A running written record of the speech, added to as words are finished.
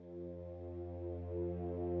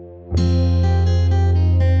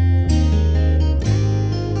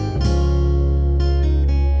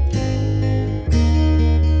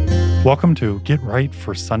Welcome to Get Right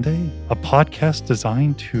for Sunday, a podcast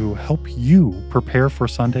designed to help you prepare for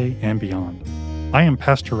Sunday and beyond. I am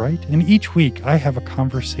Pastor Wright, and each week I have a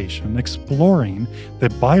conversation exploring the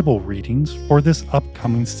Bible readings for this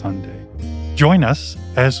upcoming Sunday. Join us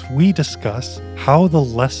as we discuss how the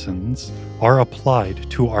lessons are applied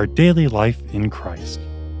to our daily life in Christ.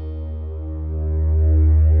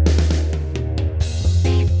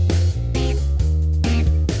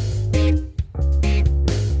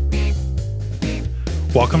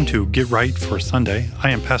 Welcome to Get Right for Sunday. I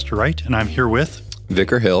am Pastor Wright, and I'm here with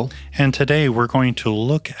Vicar Hill. And today we're going to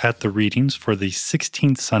look at the readings for the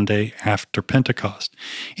 16th Sunday after Pentecost.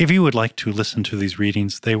 If you would like to listen to these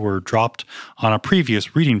readings, they were dropped on a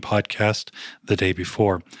previous reading podcast the day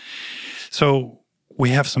before. So we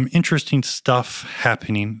have some interesting stuff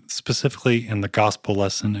happening, specifically in the gospel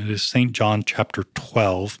lesson. It is St. John chapter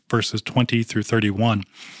 12, verses 20 through 31.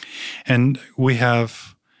 And we have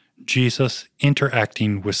Jesus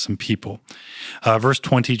interacting with some people. Verse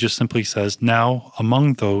 20 just simply says, "Now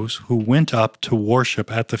among those who went up to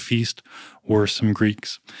worship at the feast were some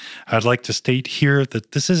Greeks." I'd like to state here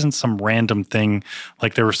that this isn't some random thing,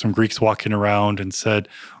 like there were some Greeks walking around and said,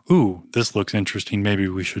 "Ooh, this looks interesting, maybe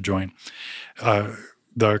we should join."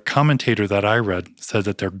 The commentator that I read said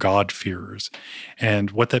that they're God-fearers.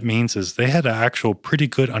 And what that means is they had an actual pretty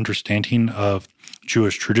good understanding of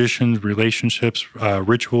Jewish traditions, relationships,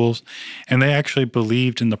 rituals, and they actually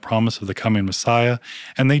believed in the promise of the coming Messiah,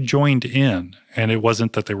 and they joined in. And it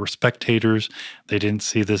wasn't that they were spectators. They didn't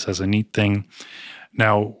see this as a neat thing.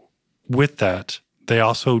 Now, with that, they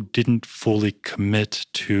also didn't fully commit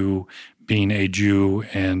to being a Jew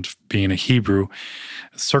and being a Hebrew.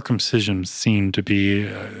 Circumcision seemed to be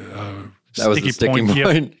a sticking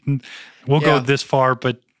point. Yep. We'll go this far,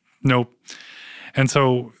 but nope. And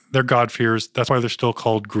so they're God-fearers. That's why they're still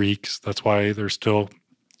called Greeks. That's why they're still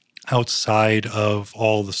outside of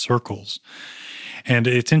all the circles. And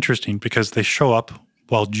it's interesting because they show up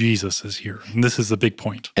while Jesus is here. And this is the big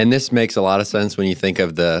point. And this makes a lot of sense when you think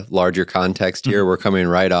of the larger context here. We're coming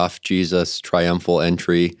right off Jesus' triumphal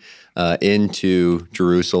entry into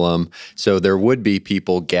Jerusalem. So there would be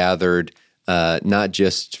people gathered not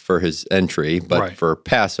just for his entry, but for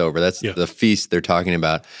Passover. That's the feast they're talking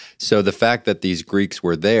about. So the fact that these Greeks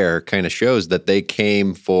were there kind of shows that they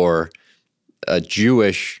came for a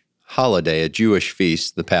Jewish holiday, a Jewish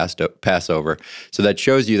feast, the Passover. So that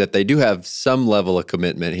shows you that they do have some level of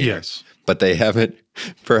commitment here. Yes. But they haven't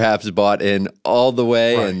perhaps bought in all the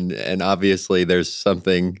way, and obviously there's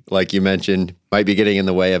something, like you mentioned, might be getting in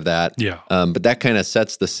the way of that. Yeah. But that kind of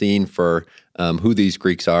sets the scene for who these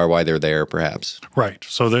Greeks are, why they're there, perhaps. Right.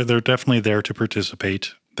 So they're definitely there to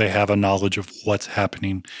participate. They have a knowledge of what's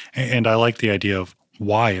happening, and I like the idea of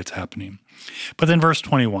why it's happening. But then verse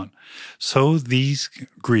 21, "So these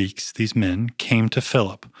Greeks, these men, came to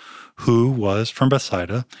Philip, who was from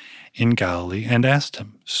Bethsaida in Galilee, and asked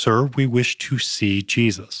him, 'Sir, we wish to see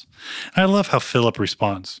Jesus.'" And I love how Philip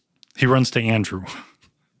responds. He runs to Andrew.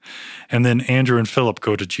 And then Andrew and Philip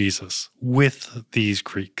go to Jesus with these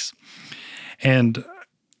Greeks. And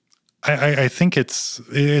I think it's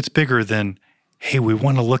bigger than, hey, we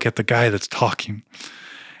want to look at the guy that's talking.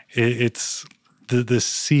 It's the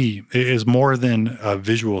see is more than a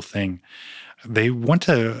visual thing. They want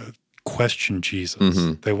to question Jesus.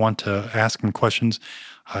 Mm-hmm. They want to ask him questions.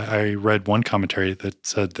 I read one commentary that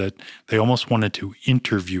said that they almost wanted to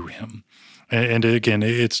interview him. And again,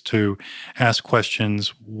 it's to ask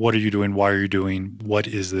questions. What are you doing? Why are you doing? What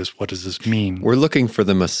is this? What does this mean? We're looking for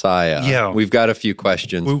the Messiah. Yeah. We've got a few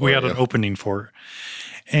questions. We had an opening for it.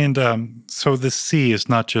 And so the see is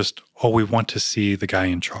not just, oh, we want to see the guy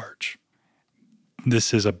in charge.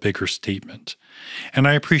 This is a bigger statement. And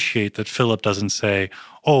I appreciate that Philip doesn't say,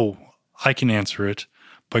 oh, I can answer it,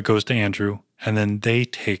 but goes to Andrew, and then they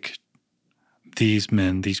take these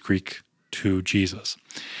men, these Greek, to Jesus.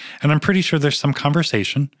 And I'm pretty sure there's some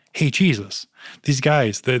conversation. Hey, Jesus, these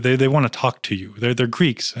guys, they want to talk to you. They're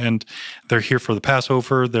Greeks, and they're here for the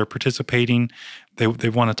Passover. They're participating. They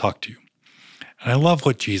want to talk to you. And I love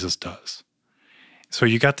what Jesus does. So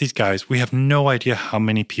you got these guys. We have no idea how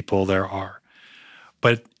many people there are.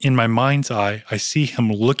 But in my mind's eye, I see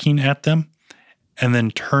him looking at them and then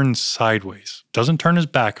turns sideways. Doesn't turn his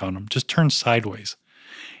back on them, just turns sideways.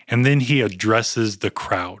 And then he addresses the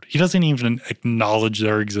crowd. He doesn't even acknowledge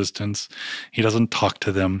their existence. He doesn't talk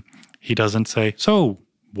to them. He doesn't say, "So,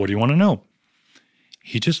 what do you want to know?"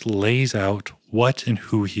 He just lays out what and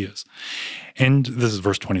who he is. And this is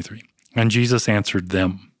verse 23. "And Jesus answered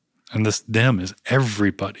them." And this them is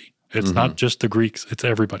everybody. It's not just the Greeks, it's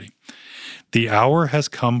everybody. "The hour has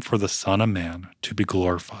come for the Son of Man to be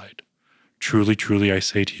glorified. Truly, truly, I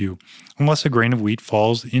say to you, unless a grain of wheat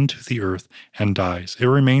falls into the earth and dies, it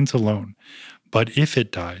remains alone. But if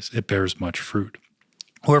it dies, it bears much fruit.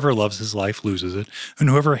 Whoever loves his life loses it, and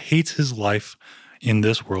whoever hates his life in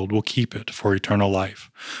this world will keep it for eternal life.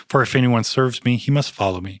 For if anyone serves me, he must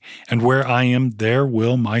follow me, and where I am, there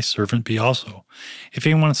will my servant be also. If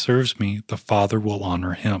anyone serves me, the Father will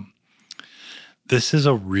honor him. This is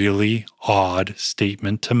a really odd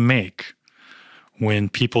statement to make. When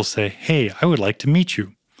people say, hey, I would like to meet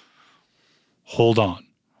you. Hold on,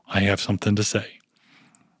 I have something to say.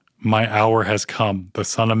 My hour has come. The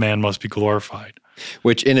Son of Man must be glorified.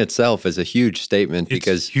 Which in itself is a huge statement,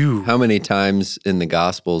 because how many times in the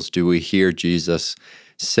Gospels do we hear Jesus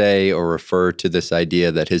say or refer to this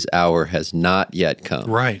idea that his hour has not yet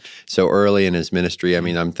come? Right. So early in his ministry, I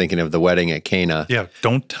mean, I'm thinking of the wedding at Cana. Yeah,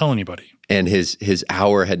 don't tell anybody. And his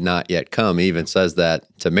hour had not yet come. He even says that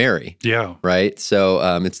to Mary. Yeah. Right? So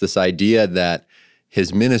it's this idea that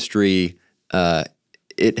his ministry,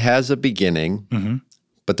 it has a beginning,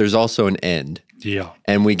 but there's also an end. Yeah.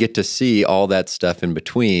 And we get to see all that stuff in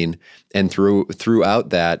between. And throughout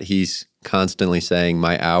that, he's constantly saying,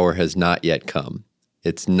 my hour has not yet come.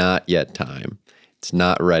 It's not yet time. It's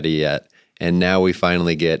not ready yet. And now we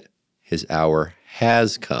finally get his hour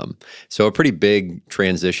has come. So a pretty big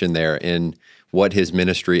transition there in what his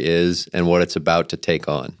ministry is and what it's about to take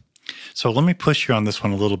on. So let me push you on this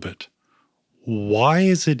one a little bit. Why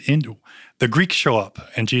is it the Greeks show up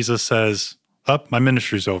and Jesus says, my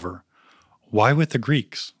ministry's over. Why with the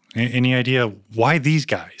Greeks? Any idea why these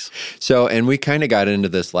guys? So, and we kind of got into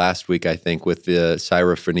this last week, I think, with the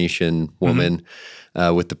Syrophoenician woman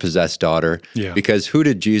with the possessed daughter. Yeah. Because who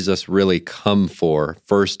did Jesus really come for,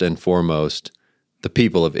 first and foremost? The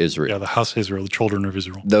people of Israel. Yeah, the house of Israel, the children of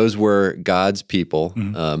Israel. Those were God's people,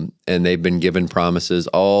 and they've been given promises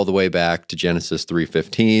all the way back to Genesis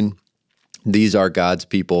 3:15. These are God's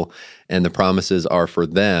people, and the promises are for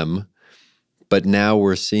them. But now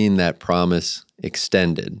we're seeing that promise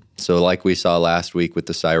extended. So like we saw last week with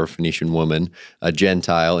the Syrophoenician woman, a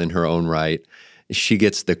Gentile in her own right, she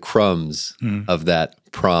gets the crumbs of that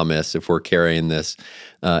promise if we're carrying this.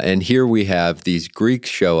 And here we have these Greeks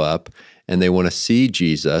show up, and they want to see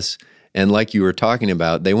Jesus. And like you were talking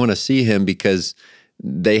about, they want to see him because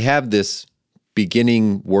they have this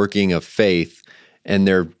beginning working of faith, and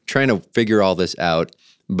they're trying to figure all this out.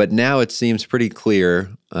 But now it seems pretty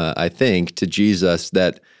clear, I think, to Jesus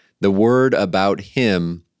that the word about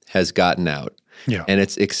him has gotten out. Yeah. And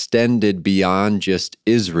it's extended beyond just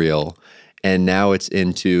Israel, and now it's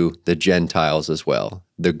into the Gentiles as well,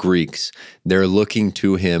 the Greeks. They're looking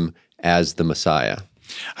to him as the Messiah.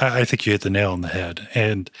 I think you hit the nail on the head.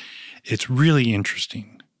 And it's really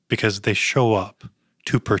interesting because they show up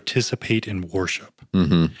to participate in worship.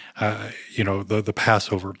 The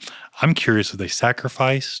Passover. I'm curious if they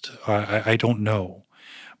sacrificed. I don't know.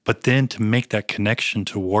 But then to make that connection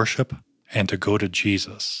to worship and to go to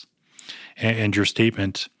Jesus. And your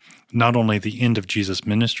statement, not only the end of Jesus'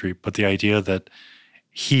 ministry, but the idea that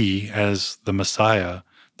he, as the Messiah,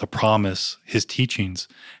 the promise, his teachings,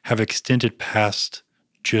 have extended past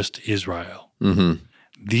just Israel.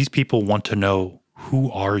 These people want to know,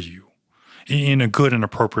 who are you? In a good and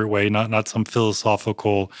appropriate way, not some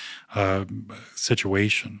philosophical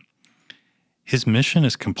situation. His mission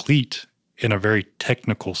is complete in a very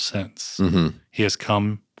technical sense. He has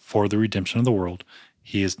come for the redemption of the world.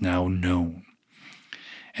 He is now known.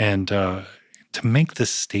 And to make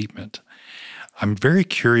this statement, I'm very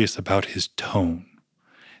curious about his tone,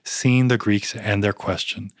 seeing the Greeks and their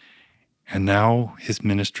question, and now his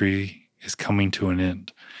ministry is coming to an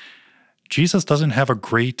end. Jesus doesn't have a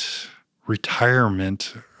great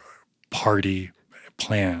retirement party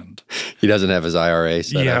planned. He doesn't have his IRA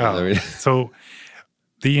set up. Yeah. So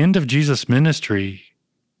the end of Jesus' ministry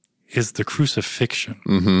is the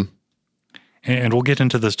crucifixion. And we'll get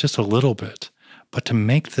into this just a little bit. But to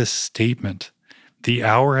make this statement, the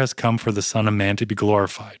hour has come for the Son of Man to be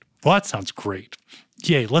glorified. Well, that sounds great.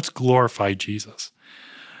 Yay, let's glorify Jesus.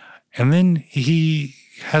 And then he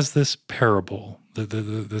has this parable,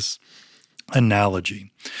 this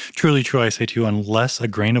analogy. Truly, truly, I say to you, unless a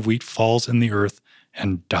grain of wheat falls in the earth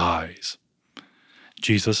and dies.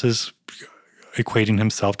 Jesus is equating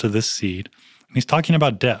himself to this seed, and he's talking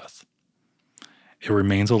about death. It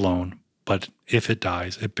remains alone, but if it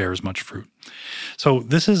dies, it bears much fruit. So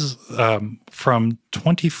this is from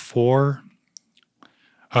 23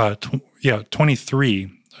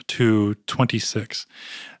 to 26.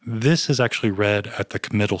 This is actually read at the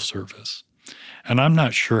committal service. And I'm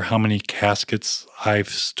not sure how many caskets I've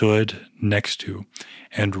stood next to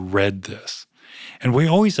and read this. And we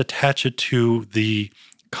always attach it to the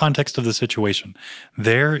context of the situation.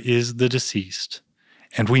 There is the deceased,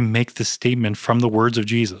 and we make this statement from the words of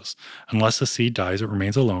Jesus. Unless the seed dies, it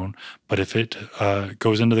remains alone. But if it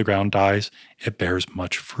goes into the ground, dies, it bears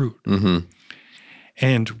much fruit. Mm-hmm.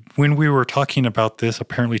 And when we were talking about this,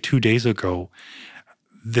 apparently 2 days ago,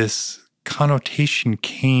 this connotation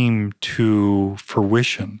came to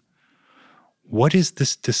fruition. What is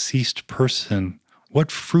this deceased person?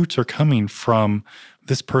 What fruits are coming from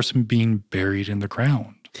this person being buried in the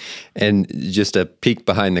ground? And just a peek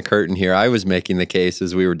behind the curtain here, I was making the case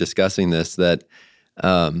as we were discussing this that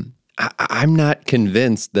I'm not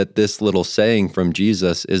convinced that this little saying from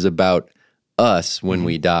Jesus is about us when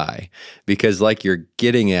we die. Because like you're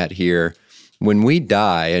getting at here, when we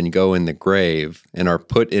die and go in the grave and are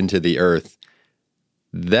put into the earth,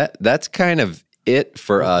 that's kind of it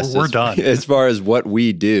for us. We're done. As far as what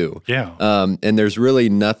we do. Yeah. And there's really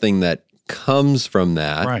nothing that comes from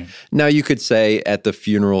that. Right. Now, you could say at the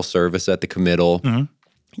funeral service, at the committal,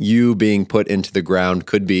 you being put into the ground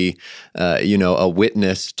could be, a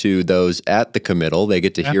witness to those at the committal. They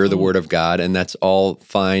get to hear the word of God, and that's all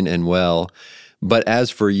fine and well. But as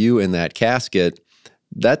for you in that casket,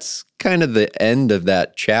 that's kind of the end of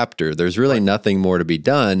that chapter. There's really nothing more to be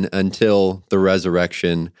done until the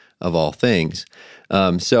resurrection of all things.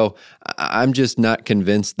 So I'm just not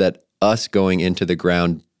convinced that us going into the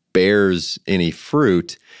ground bears any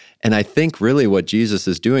fruit. And I think really what Jesus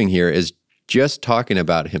is doing here is just talking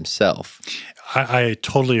about himself. I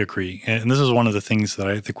totally agree. And this is one of the things that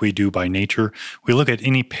I think we do by nature. We look at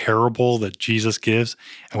any parable that Jesus gives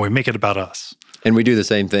and we make it about us. And we do the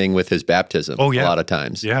same thing with his baptism a lot of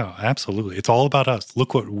times. Yeah, absolutely. It's all about us.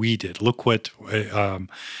 Look what we did. Look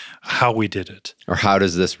how we did it. Or how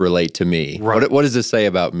does this relate to me? Right. What does this say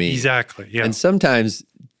about me? Exactly, yeah. And sometimes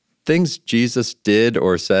things Jesus did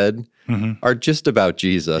or said are just about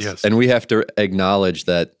Jesus. Yes. And we have to acknowledge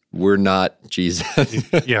that we're not Jesus.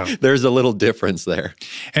 Yeah. There's a little difference there.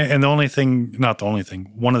 And the only thing, not the only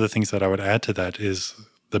thing, one of the things that I would add to that is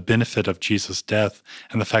the benefit of Jesus' death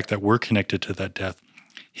and the fact that we're connected to that death.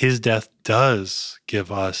 His death does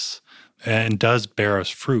give us and does bear us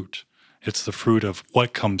fruit. It's the fruit of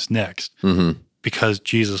what comes next. Because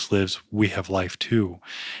Jesus lives, we have life too.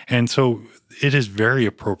 And so it is very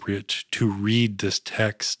appropriate to read this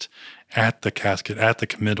text at the casket, at the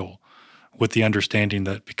committal, with the understanding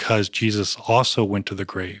that because Jesus also went to the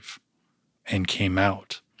grave and came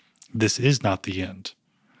out, this is not the end.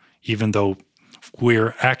 Even though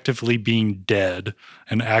we're actively being dead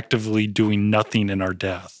and actively doing nothing in our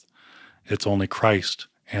death, it's only Christ,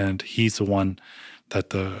 and he's the one that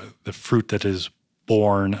the fruit that is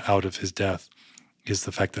born out of his death is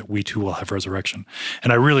the fact that we too will have resurrection.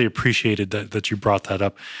 And I really appreciated that you brought that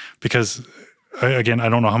up because, again, I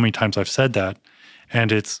don't know how many times I've said that,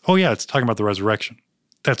 and it's talking about the resurrection.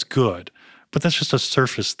 That's good, but that's just a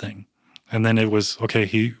surface thing. And then it was,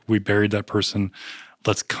 okay, we buried that person,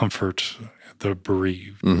 let's comfort the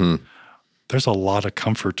bereaved. There's a lot of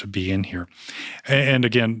comfort to be in here. And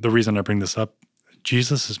again, the reason I bring this up,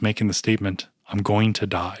 Jesus is making the statement, I'm going to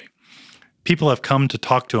die. People have come to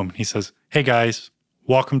talk to him. He says, hey guys,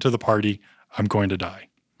 welcome to the party. I'm going to die.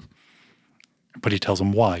 But he tells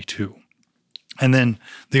them why too. And then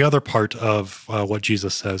the other part of what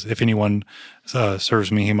Jesus says, if anyone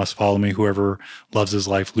serves me, he must follow me. Whoever loves his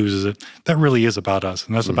life loses it. That really is about us.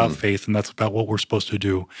 And that's about faith. And that's about what we're supposed to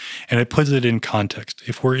do. And it puts it in context.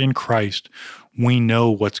 If we're in Christ, we know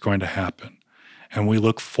what's going to happen. And we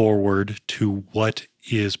look forward to what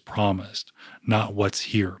is promised, not what's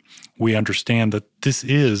here. We understand that this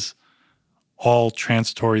is all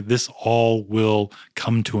transitory. This all will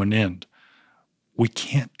come to an end. We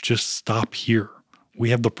can't just stop here. We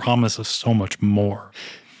have the promise of so much more.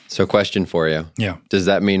 So question for you. Yeah. Does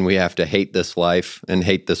that mean we have to hate this life and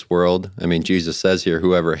hate this world? I mean, Jesus says here,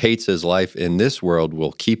 whoever hates his life in this world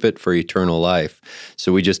will keep it for eternal life.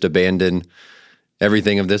 So we just abandon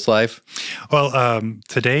everything of this life? Well,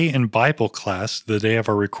 today in Bible class, the day of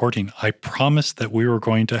our recording, I promised that we were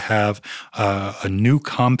going to have a new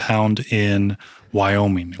compound in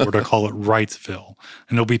Wyoming. We're going to call it Wrightsville.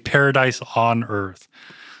 And it'll be paradise on earth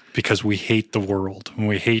because we hate the world and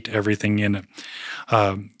we hate everything in it.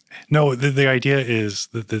 No, the idea is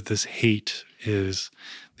that this hate is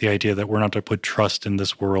the idea that we're not to put trust in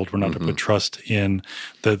this world. We're not to put trust in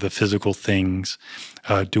the physical things.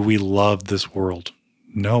 Do we love this world?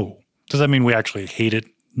 No. Does that mean we actually hate it?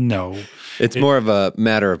 No. It's more of a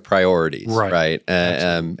matter of priorities, right? Right?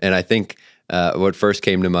 And I think what first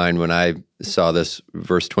came to mind when I saw this,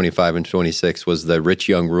 verse 25 and 26, was the rich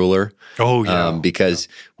young ruler. Oh, yeah. Because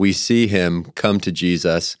we see him come to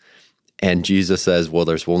Jesus, And Jesus says, well,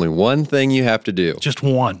 there's only one thing you have to do. Just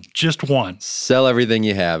one. Sell everything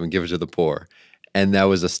you have and give it to the poor. And that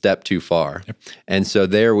was a step too far. Yep. And so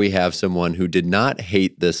there we have someone who did not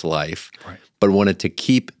hate this life, Right. but wanted to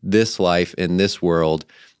keep this life in this world.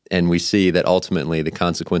 And we see that ultimately the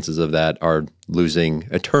consequences of that are losing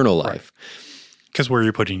eternal life. Because where are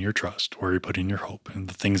you putting your trust? Where are you putting your hope in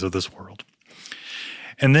the things of this world?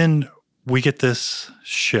 And then we get this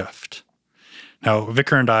shift. Now,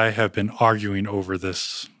 Vicar and I have been arguing over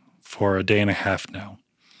this for a day and a half now.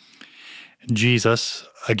 Jesus,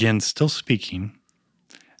 again, still speaking,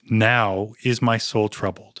 now is my soul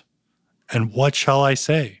troubled. And what shall I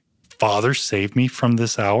say? Father, save me from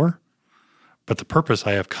this hour? But the purpose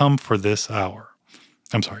I have come for this hour.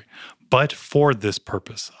 But for this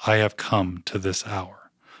purpose I have come to this hour.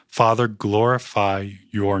 Father, glorify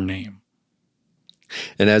your name.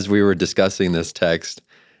 And as we were discussing this text,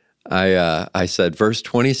 I said, verse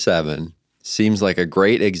 27 seems like a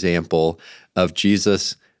great example of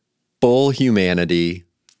Jesus' full humanity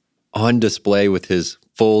on display with his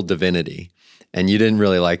full divinity. And you didn't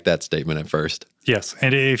really like that statement at first. Yes,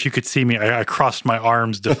 and if you could see me, I crossed my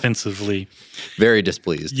arms defensively. Very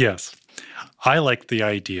displeased. Yes. I like the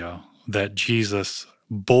idea that Jesus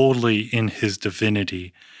boldly in his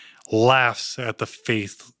divinity laughs at the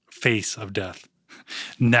face of death.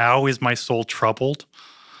 Now is my soul troubled?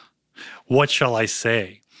 What shall I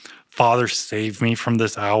say? Father, save me from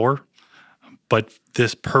this hour? But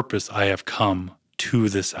this purpose I have come to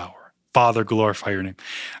this hour. Father, glorify your name.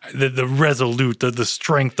 The resolute, the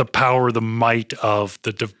strength, the power, the might of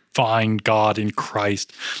the divine God in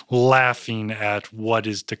Christ, laughing at what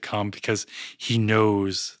is to come because he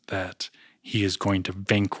knows that he is going to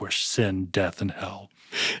vanquish sin, death, and hell.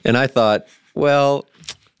 And I thought, well,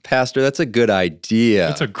 Pastor, that's a good idea.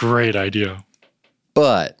 It's a great idea.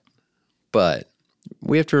 But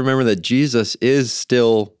we have to remember that Jesus is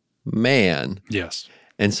still man. Yes.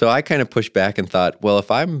 And so I kind of pushed back and thought, well,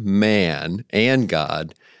 if I'm man and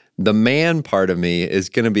God, the man part of me is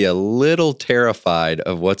going to be a little terrified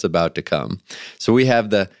of what's about to come. So we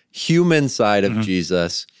have the human side of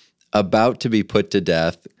Jesus about to be put to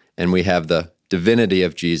death, and we have the divinity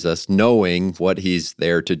of Jesus knowing what he's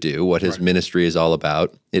there to do, what his ministry is all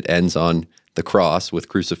about. It ends on the cross with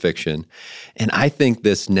crucifixion. And I think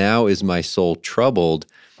this now is my soul troubled,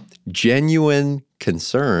 genuine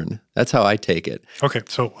concern. That's how I take it. Okay,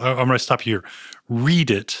 so I'm going to stop you here.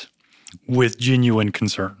 Read it with genuine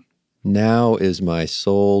concern. Now is my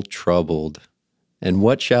soul troubled. And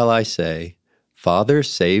what shall I say? Father,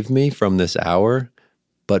 save me from this hour,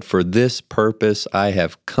 but for this purpose I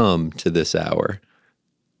have come to this hour.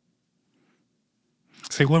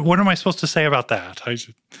 See, what am I supposed to say about that?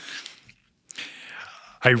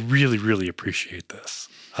 I really, really appreciate this.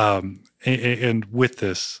 And with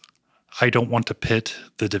this, I don't want to pit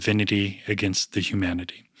the divinity against the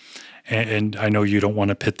humanity. And I know you don't want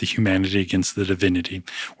to pit the humanity against the divinity.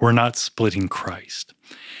 We're not splitting Christ.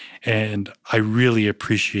 And I really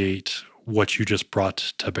appreciate what you just brought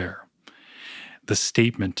to bear. The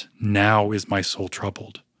statement, now is my soul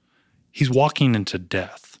troubled. He's walking into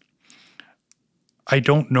death. I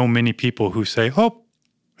don't know many people who say, oh,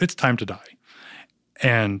 it's time to die,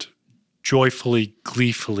 and joyfully,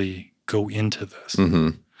 gleefully go into this. Mm-hmm.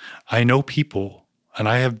 I know people, and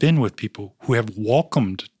I have been with people who have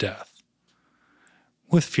welcomed death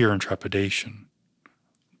with fear and trepidation,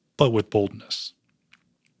 but with boldness.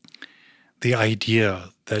 The idea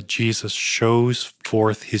that Jesus shows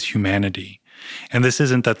forth his humanity, and this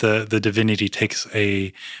isn't that the divinity takes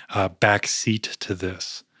a back seat to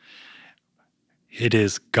this. It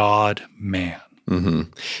is God-man. Mm-hmm.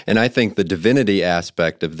 And I think the divinity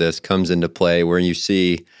aspect of this comes into play where you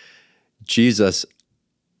see Jesus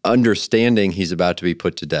understanding he's about to be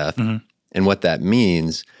put to death and what that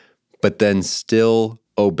means, but then still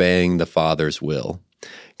obeying the Father's will.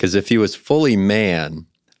 Because if he was fully man,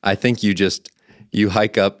 I think you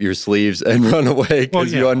hike up your sleeves and run away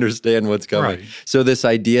because you understand what's coming. Right. So this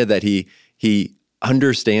idea that he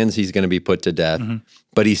understands he's going to be put to death,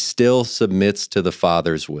 but he still submits to the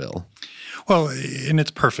Father's will. Well, in its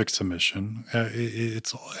perfect submission,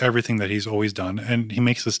 it's everything that he's always done. And he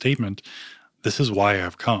makes the statement, this is why I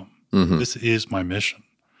have come. This is my mission,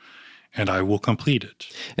 and I will complete it.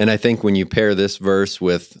 And I think when you pair this verse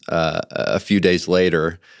with a few days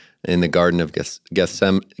later in the Garden of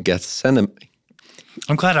Gethsemane,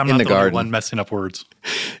 I'm glad I'm in not the the only garden. one messing up words.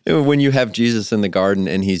 When you have Jesus in the garden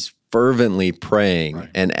and he's fervently praying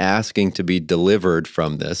and asking to be delivered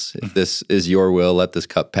from this. If this is your will, let this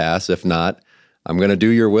cup pass. If not, I'm going to do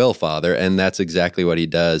your will, Father. And that's exactly what he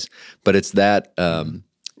does. But it's that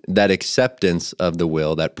that acceptance of the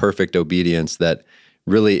will, that perfect obedience that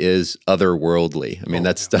really is otherworldly. I mean,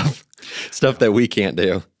 that's stuff that we can't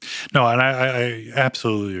do. No, and I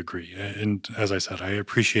absolutely agree. And as I said, I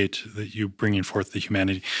appreciate that you bringing forth the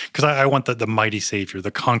humanity, because I want the mighty Savior,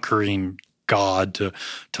 the conquering God to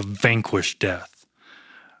vanquish death.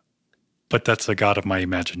 But that's a God of my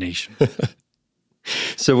imagination.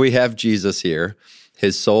 So we have Jesus here.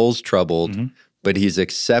 His soul's troubled, but he's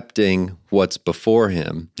accepting what's before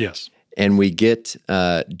him. Yes. And we get,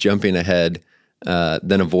 jumping ahead,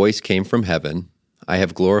 then a voice came from heaven. I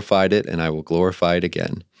have glorified it, and I will glorify it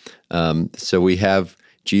again. So we have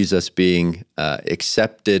Jesus being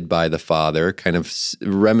accepted by the Father, kind of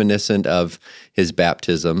reminiscent of his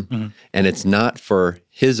baptism. And it's not for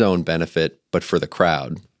his own benefit, but for the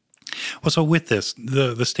crowd. Well, so with this,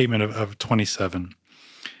 the statement of 27,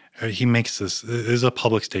 he makes this is a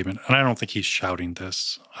public statement, and I don't think he's shouting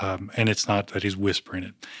this, and it's not that he's whispering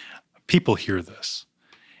it. People hear this,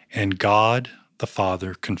 and God, the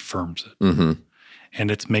Father, confirms it. And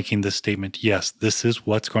it's making this statement, yes, this is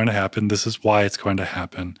what's going to happen. This is why it's going to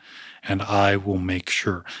happen, and I will make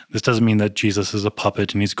sure. This doesn't mean that Jesus is a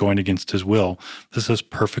puppet and he's going against his will. This is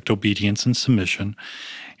perfect obedience and submission,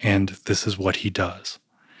 and this is what he does.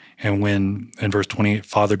 And when, in verse 28,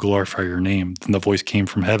 Father, glorify your name, then the voice came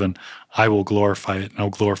from heaven, I will glorify it, and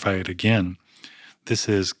I'll glorify it again. This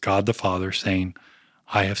is God the Father saying,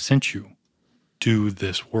 I have sent you. Do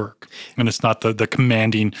this work. And it's not the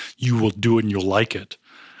commanding, you will do it and you'll like it.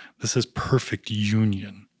 This is perfect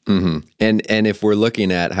union. And if we're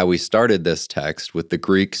looking at how we started this text with the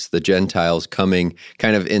Greeks, the Gentiles coming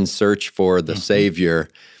kind of in search for the Savior,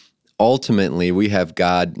 ultimately we have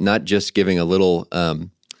God not just giving a little,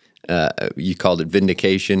 you called it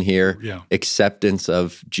vindication here, acceptance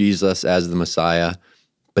of Jesus as the Messiah,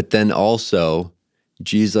 but then also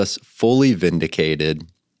Jesus fully vindicated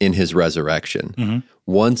in his resurrection.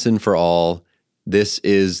 Once and for all, this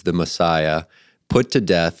is the Messiah, put to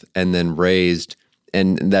death and then raised,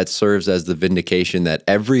 and that serves as the vindication that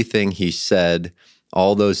everything he said,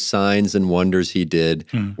 all those signs and wonders he did,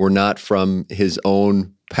 were not from his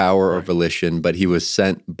own power or volition, but he was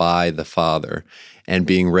sent by the Father. And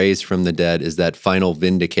being raised from the dead is that final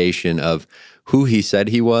vindication of who he said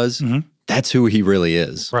he was. That's who he really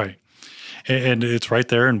is. Right. And it's right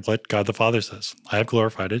there in what God the Father says. I have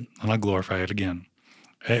glorified it, and I'll glorify it again.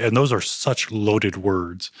 And those are such loaded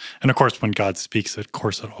words. And of course, when God speaks, of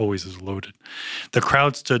course, it always is loaded. The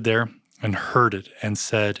crowd stood there and heard it and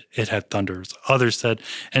said, it had thunders. Others said,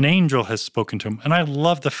 an angel has spoken to him. And I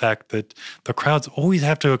love the fact that the crowds always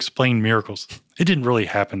have to explain miracles. It didn't really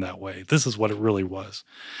happen that way. This is what it really was.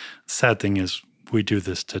 The sad thing is, we do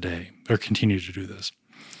this today, or continue to do this.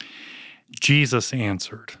 Jesus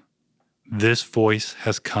answered, this voice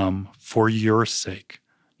has come for your sake,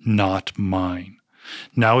 not mine.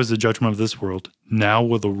 Now is the judgment of this world. Now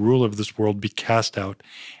will the rule of this world be cast out.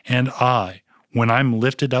 And I, when I'm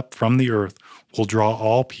lifted up from the earth, will draw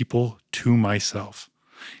all people to myself.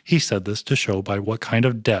 He said this to show by what kind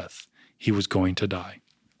of death he was going to die.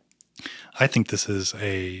 I think this is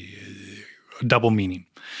a double meaning.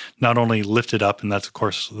 Not only lifted up, and that's, of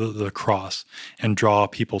course, the cross, and draw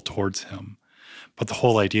people towards him, but the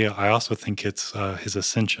whole idea, I also think it's his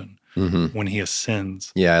ascension, when he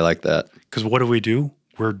ascends. Yeah, I like that. Because what do?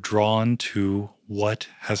 We're drawn to what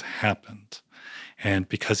has happened. And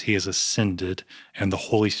because he has ascended and the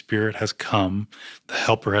Holy Spirit has come, the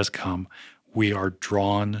Helper has come, we are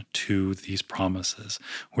drawn to these promises.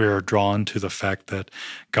 We are drawn to the fact that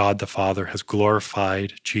God the Father has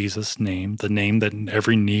glorified Jesus' name, the name that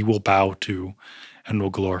every knee will bow to, and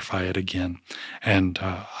will glorify it again. And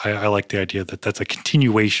I like the idea that that's a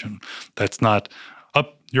continuation. That's not,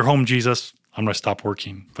 you're home, Jesus, I'm going to stop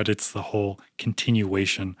working. But it's the whole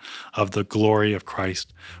continuation of the glory of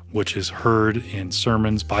Christ, which is heard in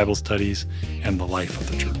sermons, Bible studies, and the life of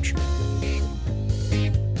the church.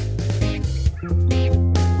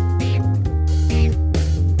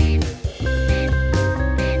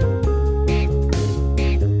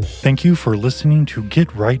 Thank you for listening to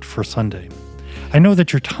Get Right for Sunday. I know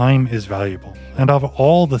that your time is valuable, and of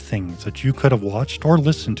all the things that you could have watched or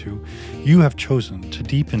listened to, you have chosen to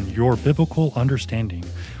deepen your biblical understanding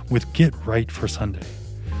with Get Right for Sunday.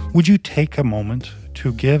 Would you take a moment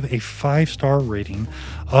to give a 5-star rating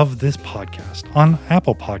of this podcast on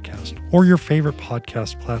Apple Podcast or your favorite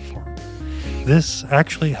podcast platform? This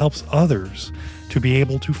actually helps others to be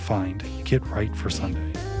able to find Get Right for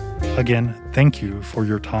Sunday. Again, thank you for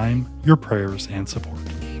your time, your prayers, and support.